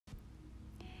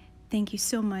Thank you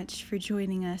so much for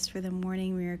joining us for the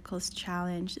Morning Miracles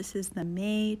Challenge. This is the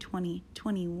May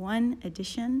 2021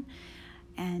 edition,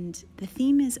 and the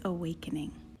theme is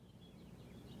awakening.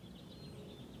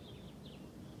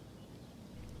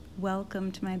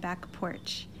 Welcome to my back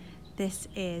porch. This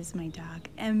is my dog,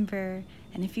 Ember,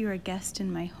 and if you're a guest in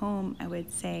my home, I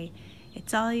would say,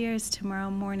 it's all yours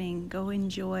tomorrow morning. Go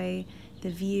enjoy the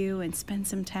view and spend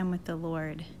some time with the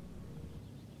Lord.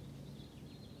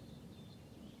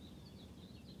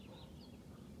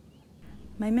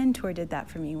 My mentor did that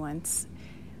for me once.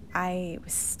 I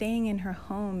was staying in her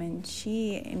home and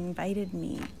she invited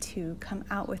me to come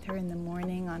out with her in the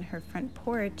morning on her front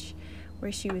porch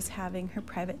where she was having her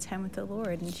private time with the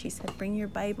Lord. And she said, bring your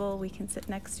Bible, we can sit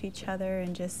next to each other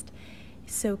and just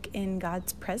soak in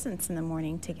God's presence in the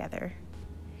morning together.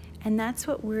 And that's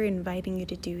what we're inviting you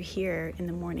to do here in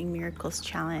the Morning Miracles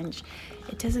Challenge.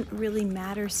 It doesn't really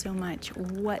matter so much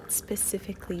what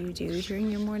specifically you do during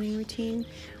your morning routine.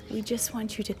 We just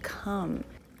want you to come.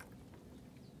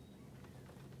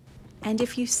 And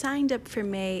if you signed up for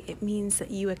May, it means that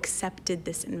you accepted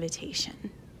this invitation.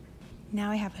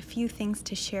 Now I have a few things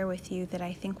to share with you that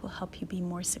I think will help you be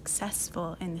more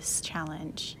successful in this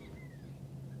challenge.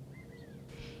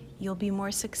 You'll be more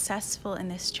successful in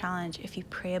this challenge if you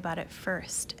pray about it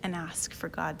first and ask for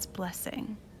God's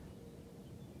blessing.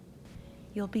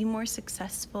 You'll be more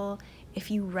successful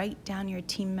if you write down your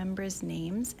team members'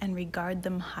 names and regard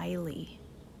them highly.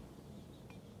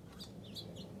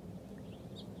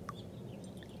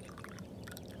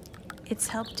 It's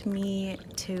helped me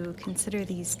to consider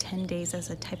these 10 days as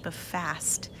a type of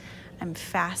fast. I'm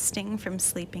fasting from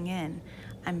sleeping in.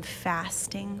 I'm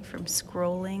fasting from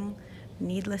scrolling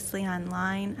needlessly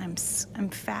online. I'm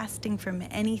fasting from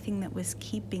anything that was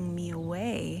keeping me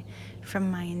away from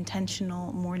my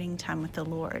intentional morning time with the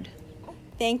Lord.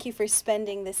 Thank you for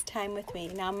spending this time with me.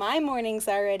 Now my morning's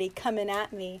already coming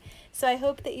at me, so I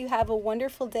hope that you have a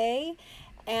wonderful day,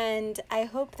 and I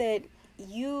hope that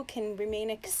you can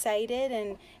remain excited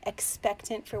and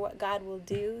expectant for what God will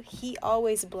do. He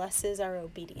always blesses our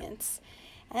obedience.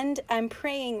 And I'm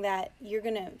praying that you're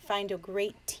going to find a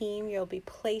great team. You'll be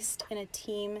placed in a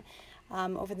team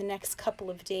over the next couple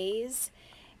of days.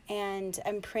 And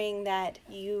I'm praying that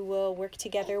you will work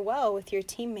together well with your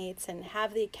teammates and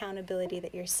have the accountability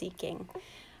that you're seeking.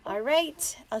 All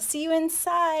right, I'll see you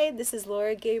inside. This is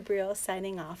Laura Gabriel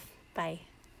signing off. Bye.